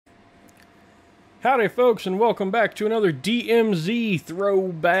Howdy folks, and welcome back to another DMZ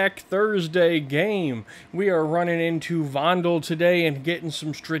Throwback Thursday game. We are running into Vondel today and getting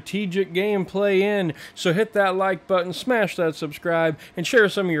some strategic gameplay in, so hit that like button, smash that subscribe, and share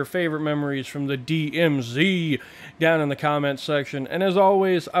some of your favorite memories from the DMZ down in the comments section. And as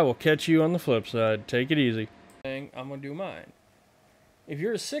always, I will catch you on the flip side. Take it easy. I'm gonna do mine. If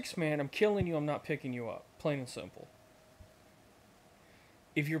you're a 6-man, I'm killing you, I'm not picking you up. Plain and simple.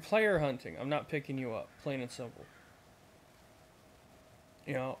 If you're player hunting, I'm not picking you up. Plain and simple.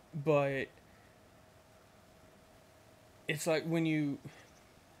 You know, but it's like when you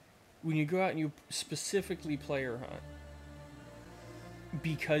go out and you specifically player hunt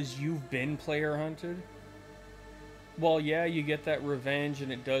because you've been player hunted. Well, yeah, you get that revenge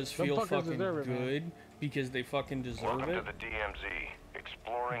and it does feel fucking good because they fucking deserve it. Welcome to the DMZ.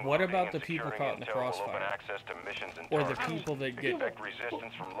 Exploring, what about the people caught in the crossfire? Or the people that get,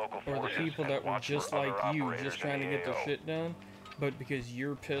 or the people that were just like you, just trying to get their shit done, but because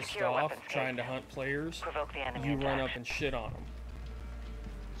you're pissed off trying to hunt players, you run up and shit on them.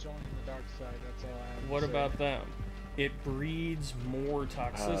 Joining the dark side, that's all I have to What say. about them? It breeds more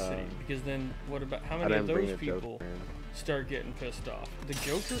toxicity, because then what about, how many of those people start getting pissed off? The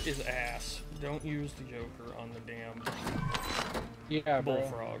Joker is ass. Don't use the Joker on the damn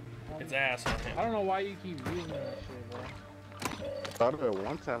bullfrog. It's ass on him. I don't know why you keep using that shit, bro. I thought of it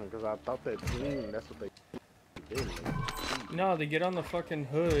one time because I thought that team, that's what they did. No, they get on the fucking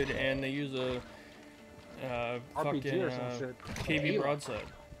hood and they use a fucking KB broadside.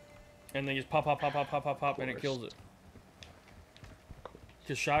 And they just pop, pop, pop, pop, pop, pop, pop, and it kills it.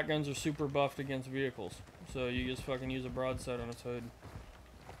 Because shotguns are super buffed against vehicles. So you just fucking use a broadside on its hood.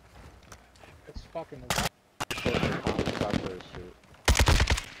 It's fucking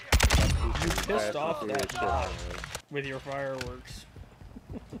You pissed off that shit with your fireworks.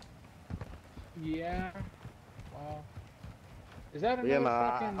 Yeah. Well, is that another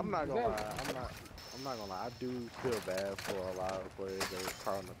fucking? I'm not gonna lie. I'm not gonna lie. I do feel bad for a lot of players that are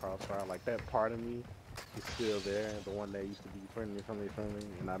caught in the crossfire. Like that part of me is still there. The one that used to be friendly,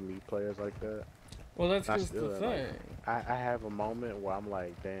 and I meet players like that. Well, that's just the thing. Like, I have a moment where I'm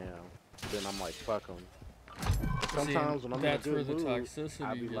like, damn. Then I'm like, fuck them. Sometimes when I'm that's in a where good the mood,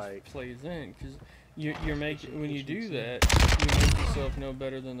 toxicity just like, plays in, because you're making, when you do that, you make yourself no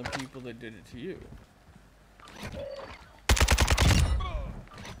better than the people that did it to you,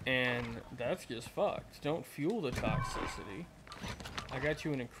 and that's just fucked. Don't fuel the toxicity. I got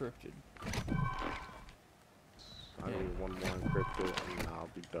you an encrypted. I need one more encrypted and I'll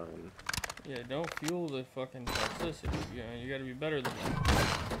be done. Yeah, don't fuel the fucking toxicity. You know, you gotta be better than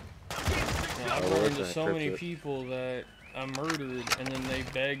that. You know, I've run into so many people that I murdered and then they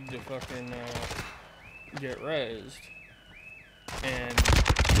begged to fucking get rezzed. And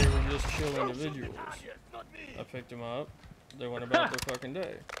they were just chill individuals. I picked them up. They went about their fucking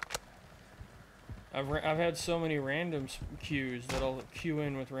day. I've had so many random queues that I'll queue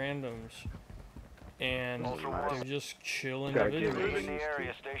in with randoms. And they're just chill individuals.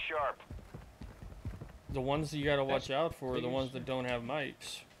 The ones that you gotta watch out for are the ones that don't have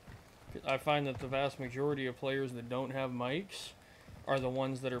mics. I find that the vast majority of players that don't have mics are the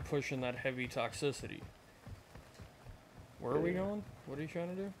ones that are pushing that heavy toxicity. Where are we going? What are you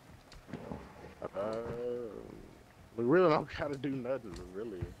trying to do? We really don't gotta do nothing,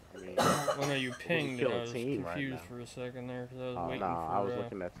 really. I mean, well, no, you pinged and I was confused for a second there because I was waiting for... I was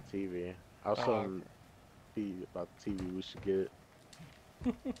looking at the TV. I was telling about the TV we should get.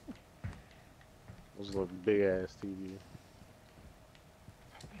 It was a big ass TV.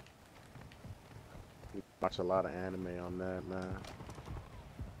 We watch a lot of anime on that, man.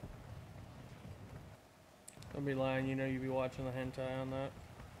 Don't be lying, you know you'd be watching the hentai on that.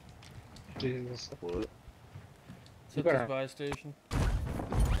 Jesus. What? It's at this buy station.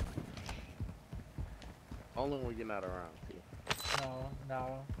 Only when you're not around, T.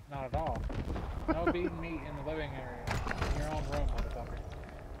 No, not at all. No beating meat in the living area. In your own room, motherfucker.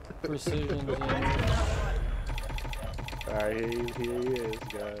 Precision's in. Alright, here he is,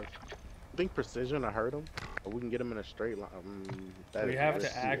 guys. I think Precision will hurt him, or we can get him in a straight line. We have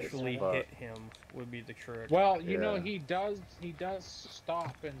to actually hit him would be the trick. Well, you know, he does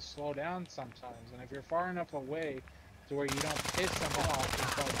stop and slow down sometimes, and if you're far enough away to where you don't piss him off and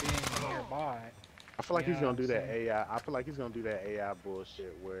start being nearby. I feel like he's gonna do that AI. I feel like he's gonna do that AI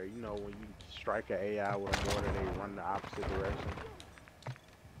bullshit where, you know, when you strike an AI with a mortar, they run the opposite direction.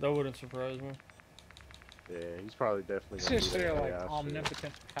 That wouldn't surprise me. Yeah, he's probably definitely It's gonna just do that their, like, AI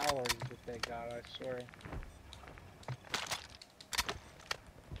omnipotent powers that they got, I swear.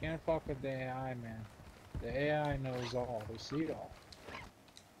 Can't fuck with the AI, man. The AI knows all. They see it all.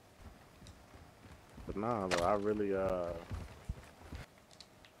 But nah, though, I really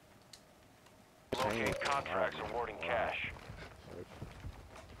Locate contracts awarding cash.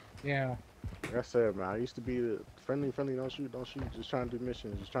 Yeah. Like I said, man, I used to be the friendly, don't shoot, just trying to do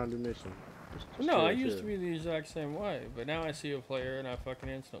missions, just trying to do missions. Just No, chill, I used chill. to be the exact same way, but now I see a player and I fucking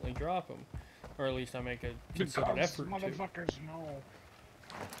instantly drop him. Or at least I make a considered effort to. Motherfuckers know.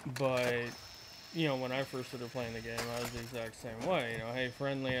 But, you know, when I first started playing the game, I was the exact same way. You know, hey,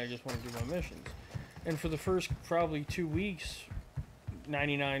 friendly, I just want to do my missions. And for the first probably 2 weeks,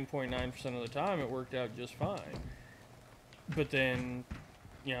 99.9% of the time, it worked out just fine. But then,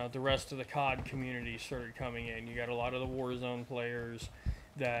 you know, the rest of the COD community started coming in. You got a lot of the Warzone players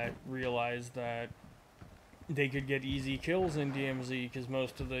that realized that they could get easy kills in DMZ because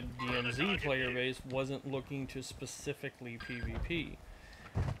most of the DMZ player base wasn't looking to specifically PvP.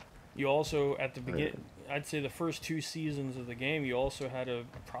 You also, at the beginning, I'd say the first 2 seasons of the game, you also had a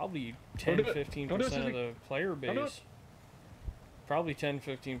probably 10-15% of the player base. Probably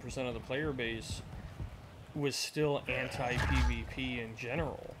 10-15% of the player base was still anti-PvP in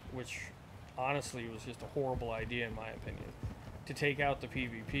general, which honestly was just a horrible idea in my opinion. To take out the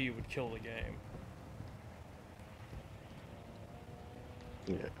PvP would kill the game.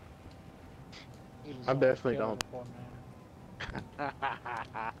 Yeah. I definitely don't.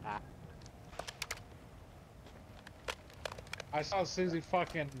 I saw Susie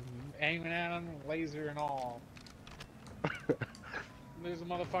fucking aiming at him, laser and all. There's a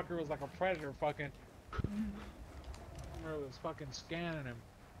motherfucker was like a predator fucking. Was fucking scanning him.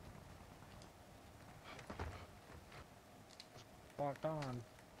 Locked on.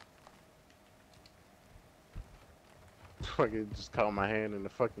 Fucking just caught my hand in the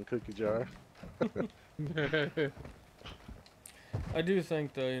fucking cookie jar. I do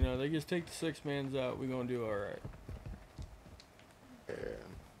think though, you know, they just take the 6-mans out, we're gonna do alright. Yeah.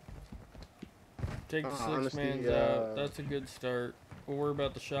 Take the 6-mans out, that's a good start. We'll worry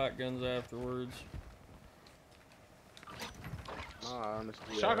about the shotguns afterwards.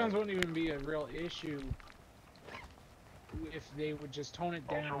 Honestly, shotguns wouldn't even be a real issue if they would just tone it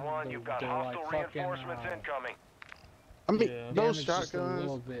down. Ultra One, you've got hostile reinforcements incoming. I mean, Yeah. those Just a shotguns,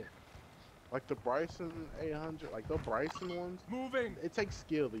 little bit. like the Bryson 800, like the Bryson ones, it takes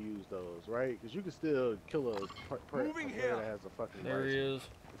skill to use those, right? Because you can still kill a player that has a fucking There he Bryson is.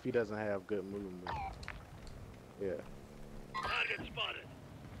 if he doesn't have good movement. Yeah. Target spotted.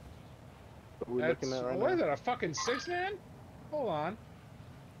 What we're looking at right What now? is that, a fucking 6-man? Hold on.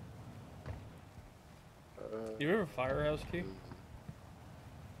 You have a firehouse key?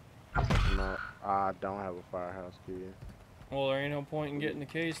 No, I don't have a firehouse key. Well, there ain't no point in getting the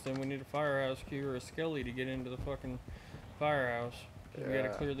case, then we need a firehouse key or a skelly to get into the fucking firehouse. Yeah, we gotta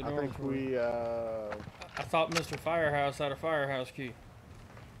clear the I think dormitory. we, I thought Mr. Firehouse had a firehouse key.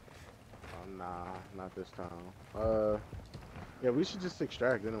 oh, nah, not this time. Yeah, we should just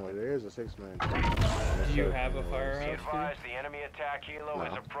extract anyway. There is a 6-man. Do you have a firehouse Be key? advised, the enemy attack helo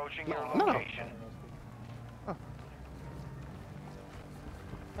is approaching your No. location.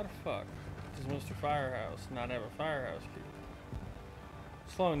 How the fuck does Mr. Firehouse not have a firehouse key?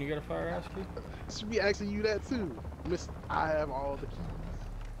 Sloan, you got a firehouse key? Should be asking you that too. I have all the keys.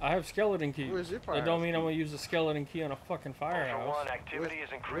 I have skeleton keys. Where's your That firehouse don't mean I'm key? gonna use a skeleton key on a fucking Ultra firehouse. One, activity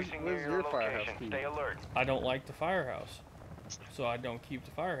is increasing where's near your your firehouse location. key? Stay alert. I don't like the firehouse, so I don't keep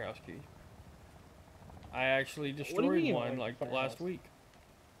the firehouse key. I actually destroyed mean, one like like firehouse? last week.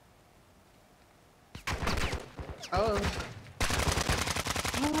 Oh.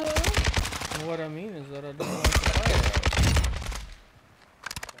 What I mean is that I don't like the firehouse.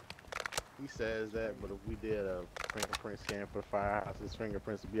 He says that, but if we did a fingerprint scan for the firehouse, his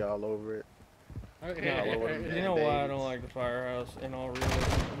fingerprints would be all over it. No, Yeah, what I'm you know why I don't days. like the firehouse in all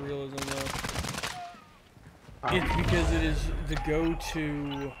realism though? It's because it is the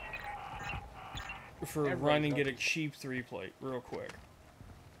go-to for run and get a cheap 3-plate real quick.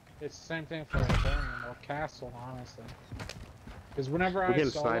 It's the same thing for a Birmingham or Castle, honestly. Because whenever We're I getting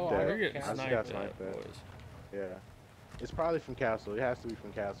solo, sniped I at. You're hit getting I just Castle. got sniped at, sniped at. boys. Yeah. It's probably from Castle. It has to be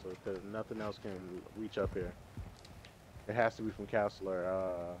from Castle because nothing else can reach up here. It has to be from Castle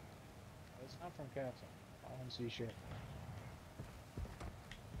or It's not from Castle. I don't see shit.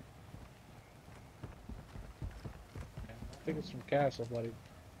 I think it's from Castle, buddy.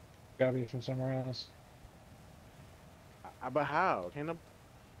 Gotta be from somewhere else. but how? Can't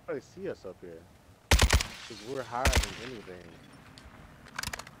nobody see us up here? Because we're higher than anything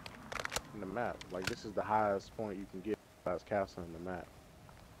in the map. Like, this is the highest point you can get as Castle in the map.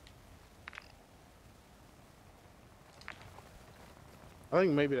 I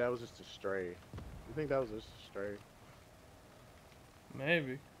think maybe that was just a stray. You think that was just a stray?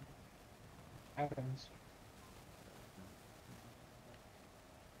 Maybe. happens.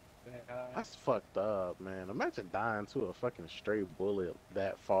 That's fucked up, man. Imagine dying to a fucking stray bullet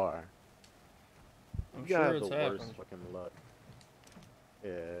that far. I'm You gotta sure have it's the happened. worst fucking luck.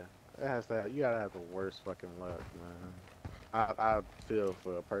 Yeah, it has to. You gotta have the worst fucking luck, man. I feel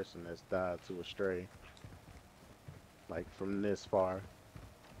for a person that's died to a stray, like from this far.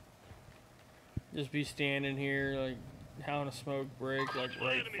 Just be standing here, like, having a smoke break, like,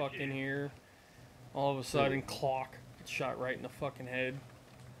 right fucking here. All of a sudden, clock, gets shot right in the fucking head.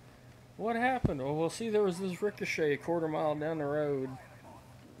 What happened? Oh, well, see, there was this ricochet a quarter mile down the road.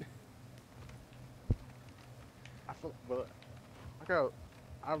 I feel, but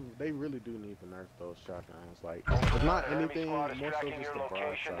they really do need to nerf those shotguns. Like, if not anything, more so just the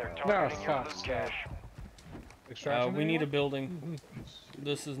broadside. No, fuck that. Extraction We need a anymore? building.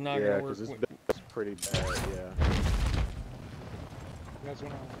 This is not Yeah, gonna work. because this building's pretty bad. Yeah. You guys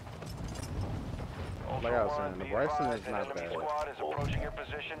wanna... Like I was saying, the Bryson is not bad. Squad is approaching your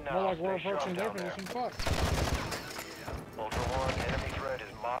position now. More like we're Stay strong approaching their down there. position. Fuck. Ultra One, enemy threat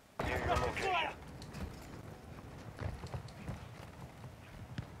is marked near your location.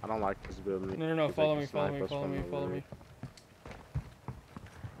 I don't like this building. No, because follow they me, can follow snipe me, us follow from me, the follow roof. me.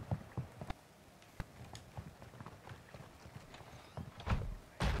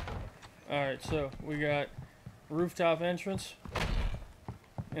 Alright, so we got rooftop entrance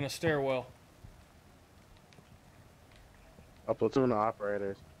and a stairwell. A platoon of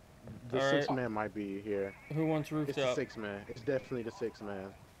operators. The Alright. 6-man might be here. Who wants It's the rooftop? 6-man. It's definitely the 6-man.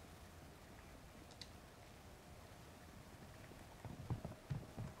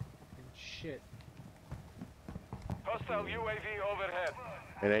 Shit. Hostile UAV overhead.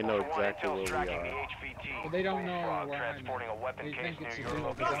 And they know Ultra One, exactly intel's where we tracking the are. HVT. But they don't know Frog where I'm transporting at. a weapon They case think it's near a your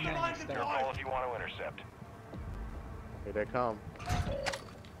dude, because I'm location. on the Your staff. call if you want to intercept. Here they come.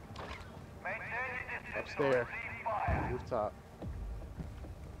 Upstairs. Rooftop.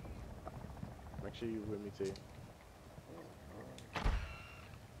 Make sure you with me too.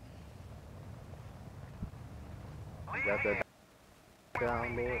 You got that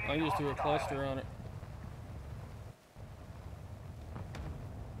down, Lord? I just do a cluster on it.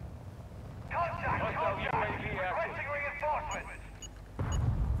 Hostile UAV active.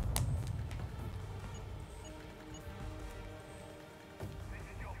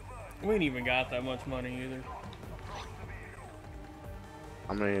 We ain't even got that much money either.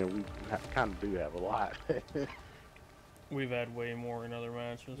 I mean, we kind of do have a lot. We've had way more in other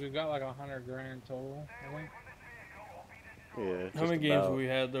matches. We've got like 100 grand total, I think. Yeah. How many games have we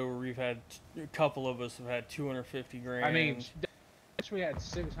had though where we've had, a couple of us have had 250 grand? I mean, we had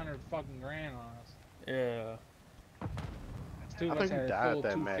 600 fucking grand on us. Yeah. Two I of think us we had died full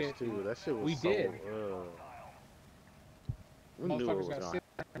that match 250. too. That shit was We so, did. we knew it Motherfuckers was got gonna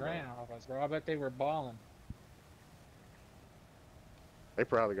 600 grand off us, bro. I bet they were balling. They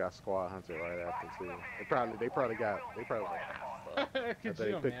probably got squad hunted right after too. They probably was like, fuck. Could After they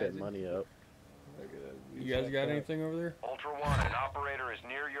you picked that imagine? money up. You guys got anything over there? Ultra One, an operator is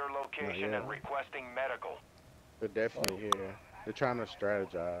near your location yet. and requesting medical. They're definitely here. They're trying to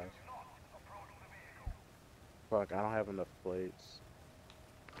strategize. Fuck, I don't have enough plates.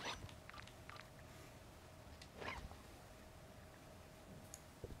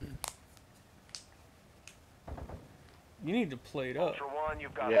 You need to plate up. Ultra One,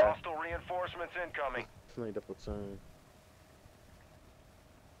 you've got Yeah. hostile reinforcements incoming. Definitely the platoon.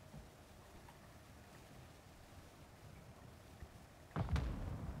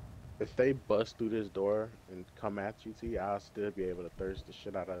 If they bust through this door and come at you, T, I'll still be able to thirst the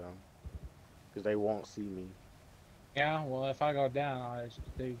shit out of them. Because they won't see me. Yeah, well, if I go down,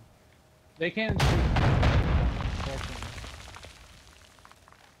 they can't shoot. Unfortunately.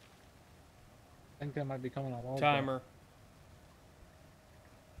 I think they might be coming on. Timer.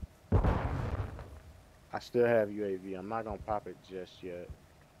 I still have UAV. I'm not gonna pop it just yet.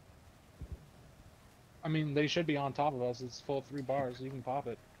 I mean, they should be on top of us. It's full 3 bars. You can pop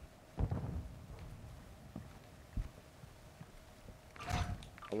it.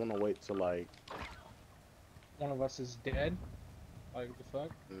 I wanna wait till like, One of us is dead. Like, the fuck?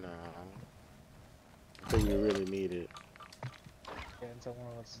 no. Until you really need it. Yeah, until one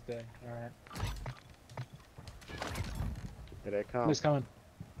of us is dead. Alright. Here they come. Who's coming?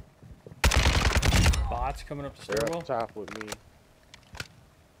 Bots coming up the They're stairwell. up top with me.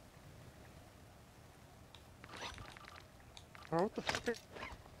 Bro, what the fuck are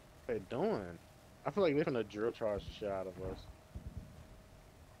they doing? I feel like they're gonna drill charge the shit out of us.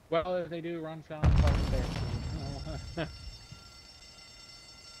 Well, if they do, run down there.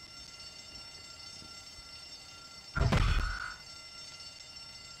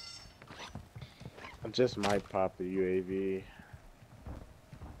 I just might pop the UAV.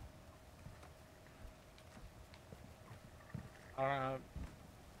 I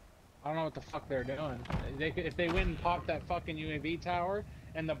don't know what the fuck they're doing. If they went and popped that fucking UAV tower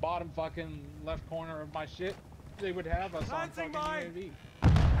in the bottom fucking left corner of my shit, they would have us on fucking UAV.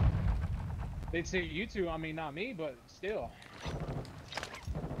 They'd say you two, I mean not me, but still.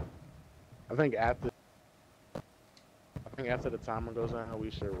 I think after the timer goes on, we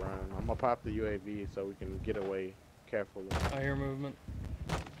should run. I'm gonna pop the UAV so we can get away carefully. I hear movement.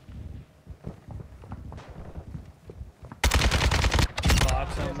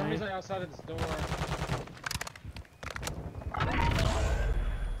 Bots on me. Somebody's outside of this door.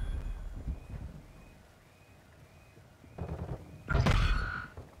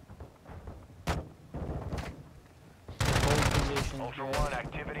 Ultra One,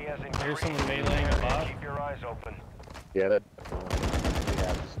 activity has increased. Here's someone meleeing a bot. Keep your eyes open. Yeah, that we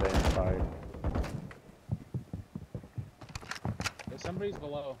have to stay in fire. Yeah, somebody's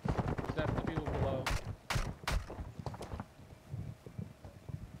below. There's definitely people below.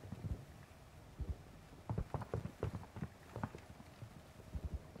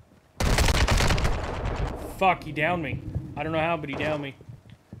 Fuck, he downed me. I don't know how, but he downed me.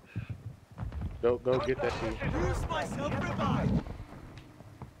 Go get that shit. Use myself revive.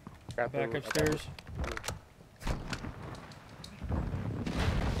 Back upstairs.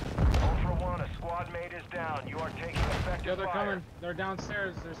 Ultra One, a squad mate is down. You are taking effective Yeah, they're fire. coming. They're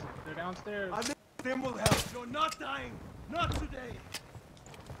downstairs. They're downstairs. I think them will help. You're not dying. Not today.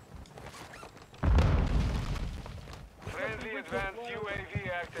 Friendly advanced UAV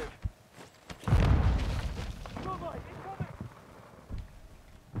active.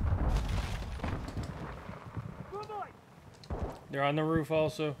 They're on the roof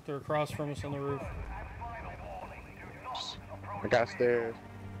also. They're across from us on the roof. I got stairs.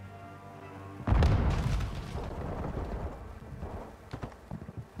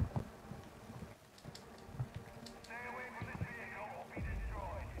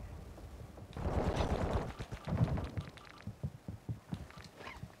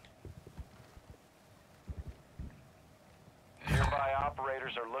 Nearby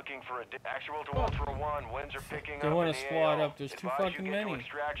operators are looking for actual to Ultra One. Winds are picking They up. wanna in the squad AO. up. There's too Advise fucking you get to many.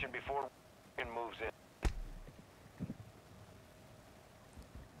 extraction before moves in.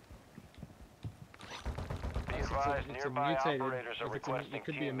 Be advised, It's a nearby mutated. operators are requesting It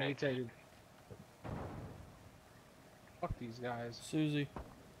could be a teammates. mutated. Fuck these guys. Susie.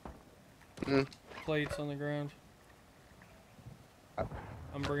 Mm. Plates on the ground.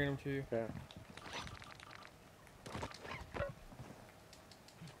 I'm bringing them to you. Yeah.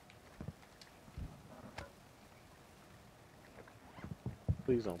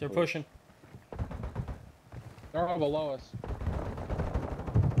 Please don't. They're push. pushing. They're all below us.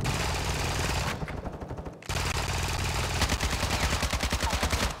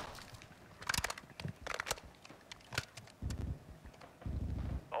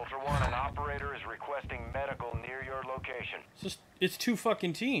 Ultra One, an operator is requesting medical near your location. It's two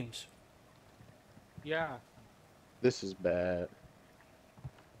fucking teams. Yeah. This is bad.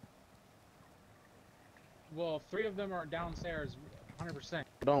 Well, 3 of them are downstairs, 100%.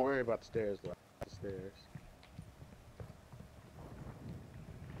 Don't worry about the stairs, though. The stairs.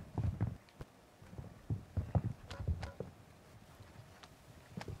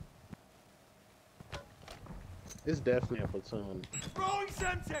 It's definitely a platoon. Throwing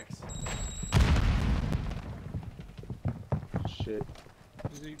Semtex. Shit.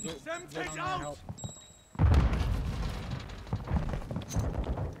 Semtex out.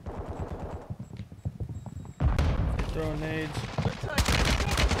 Throwing nades.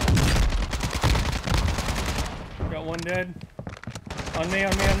 Got one dead. On me.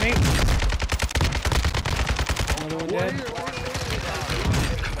 Another one dead.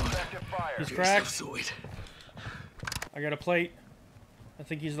 Effective fire. He's cracked. I got a plate. I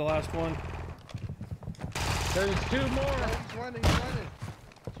think he's the last one. There's 2 more. He's running.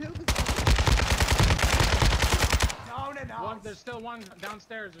 Kill this. Down and out. There's still one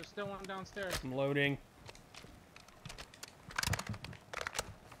downstairs. I'm loading.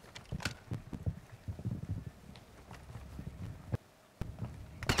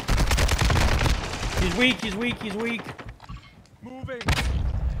 He's weak. Moving.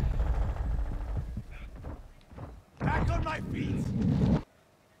 Back on my feet.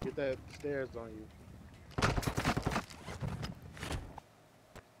 Get that stairs on you.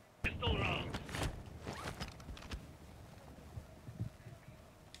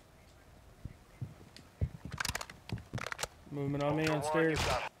 Movement on me Ultra on One, stairs. you've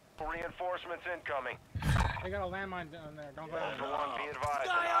got reinforcements incoming. They got a landmine down there. Don't go down Ultra there. One, be advised,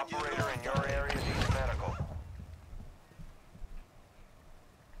 Die an on you, operator in little your area needs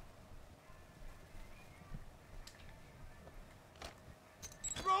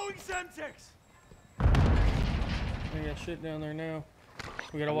Semtex! We got shit down there now.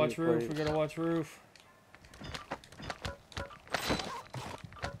 We gotta watch roof. We gotta watch roof.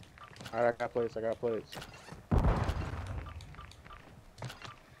 Alright, I got plates. I got plates.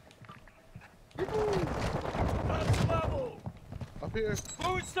 That's level! Up here.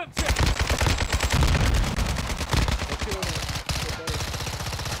 Moving Semtex!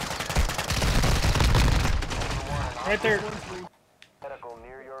 Right there. Medical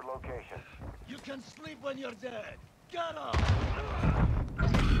near your location. You can sleep when you're dead. Get up!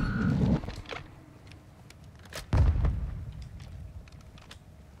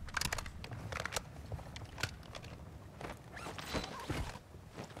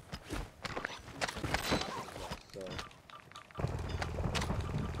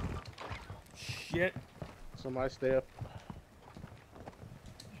 Shit. Somebody stay up.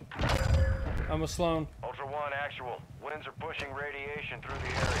 I'm a Sloan. Ultra One, actual. Winds are pushing radiation through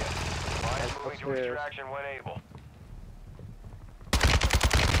the area. Advise moving to Upstairs. extraction when able.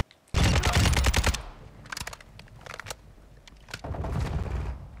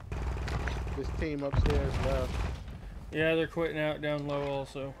 This team upstairs left. Yeah, they're quitting out down low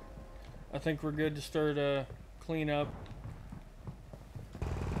also. I think we're good to start clean up.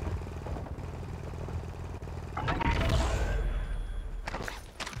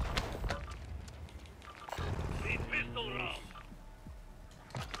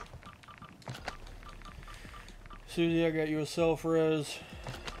 Susie, I got you a self-res.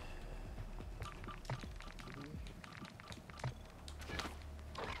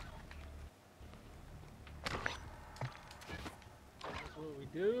 That's what we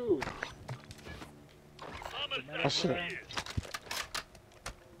do. I should.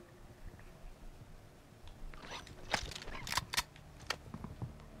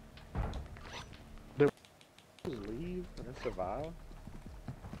 Did leave and survive?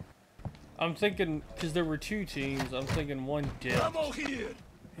 I'm thinking, because there were two teams, I'm thinking one did. Ammo here!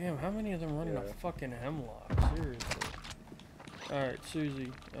 Damn, how many of them running a Yeah. fucking hemlock? Seriously. Alright,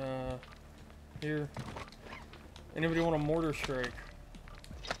 Susie. Here. Anybody want a mortar strike?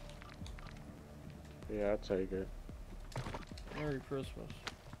 Yeah, I'll take it. Merry Christmas.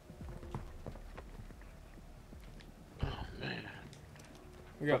 Oh man.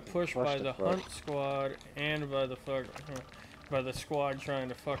 We got Fucking pushed by the clusterfuck. hunt squad and by the by the squad trying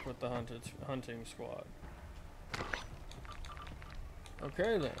to fuck with the hunting squad.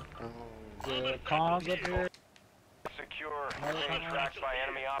 Okay then. The comms up here. Secure. Being tracked by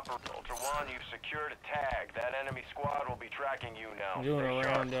enemy operators. Ultra One, you've secured a tag. That enemy squad will be tracking you now. I'm doing Stay a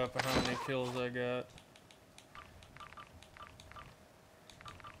sharp. roundup of how many kills I got.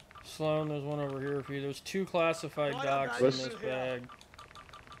 Sloan, there's one over here for you. There's 2 classified docs in this bag.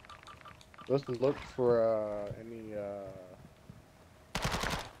 Let's look for any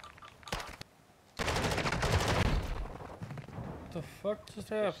What the fuck just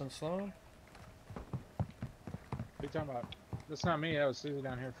happened, Sloan? What are you talking about? That's not me. That was Susie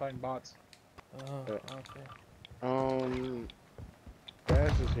down here fighting bots. Oh, Yeah. okay.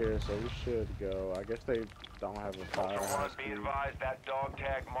 gas is here, so we should go. I guess they don't have a Ultra One, firehouse. be advised that dog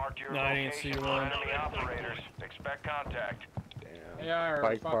tag marked your No, I didn't see location for one. enemy operators. Expect contact. Damn. They are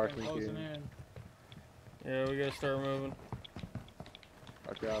Bike fucking parking closing key. in. Yeah, we gotta start moving.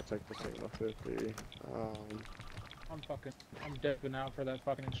 Okay, I'll take the signal 50. I'm dipping out for that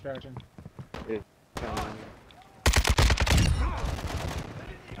fucking extraction. Coming.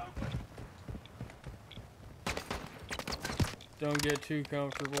 Don't get too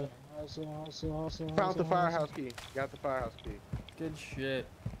comfortable. Also. Found the firehouse key. Got the firehouse key. Good shit.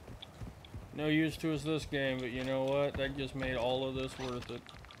 No use to us this game, but you know what? That just made all of this worth it.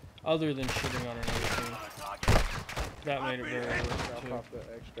 Other than shitting on another team. That made it very worth I'll it too. pop the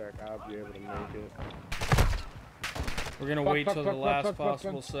extract. I'll be able to make it. We're gonna wait till the last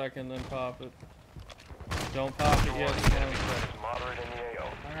possible second, then pop it. Don't pop it yet. Enemy Sloan. threat is moderate in the AO.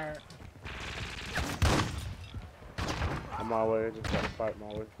 Alright. On my way, just gotta fight my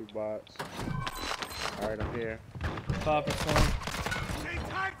way through bots. Alright, I'm here. Pop it, Sloan.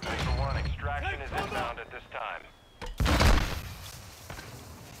 Ultra One, extraction is inbound at this time.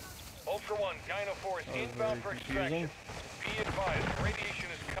 Ultra One, Gyno 4 is That was inbound for very extraction. confusing. Be advised, radiation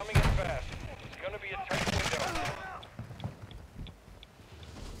is coming in fast. It's gonna be a tight window.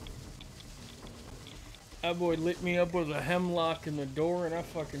 That boy lit me up with a hemlock in the door, and I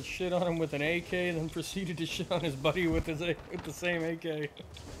fucking shit on him with an AK, then proceeded to shit on his buddy with the same AK.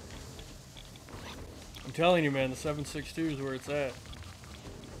 I'm telling you, man, the 7.62 is where it's at.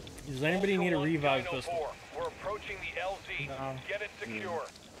 Does anybody need a revive Gyno pistol? 4, we're approaching the LZ. No. Get it secure.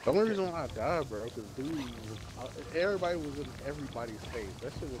 The only reason why I died, bro, because everybody was in everybody's face.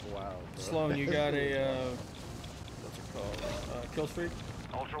 That shit was wild, bro. Sloan, you got a, what's it called? Kill streak?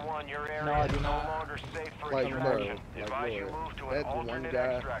 Ultra One, your area No, I is do no not. longer safe for Like, extraction. bro, Advise you move to an that one alternate guy-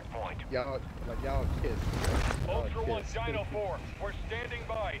 extract point. Y'all kissed. Ultra One, Dino 4, we're standing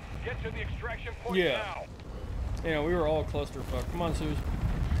by. Get to the extraction point Yeah. now. Yeah, we were all clusterfucked. Come on, Suze.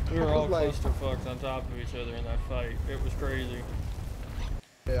 We were all like- clusterfucked on top of each other in that fight. It was crazy.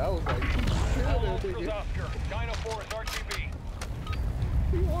 Yeah, I was like, All that Ultras nigga. Oscar. Dino 4 is RTB.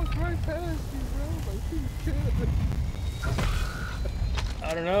 He walked right past me, bro. Like, he killed me.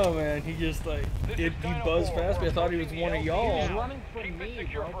 I don't know, man. He just like he buzzed past me. I thought he was one of He was y'all. running from Keep it me,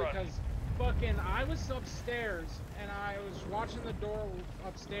 secure bro, for us. because fucking I was upstairs and I was watching the door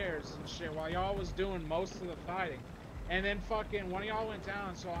upstairs and shit while y'all was doing most of the fighting. And then fucking one of y'all went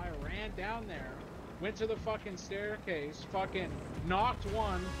down, so I ran down there, went to the fucking staircase, fucking knocked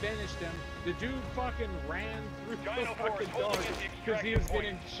one, finished him. The dude fucking ran through the Dino 4 is fucking door holding at the because he was extraction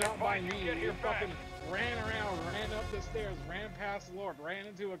getting point. shot by Advise me. you get He here fucking fast. ran around, ran up the stairs, ran past the Lord, ran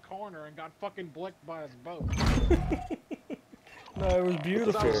into a corner and got fucking blicked by his boat. No, it was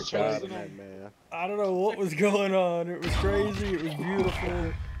beautiful. I was God, chasing that him. man. I don't know what was going on. It was crazy. It was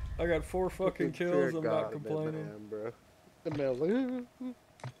beautiful. I got 4 fucking kills. I'm not complaining. Man, bro. The man was like,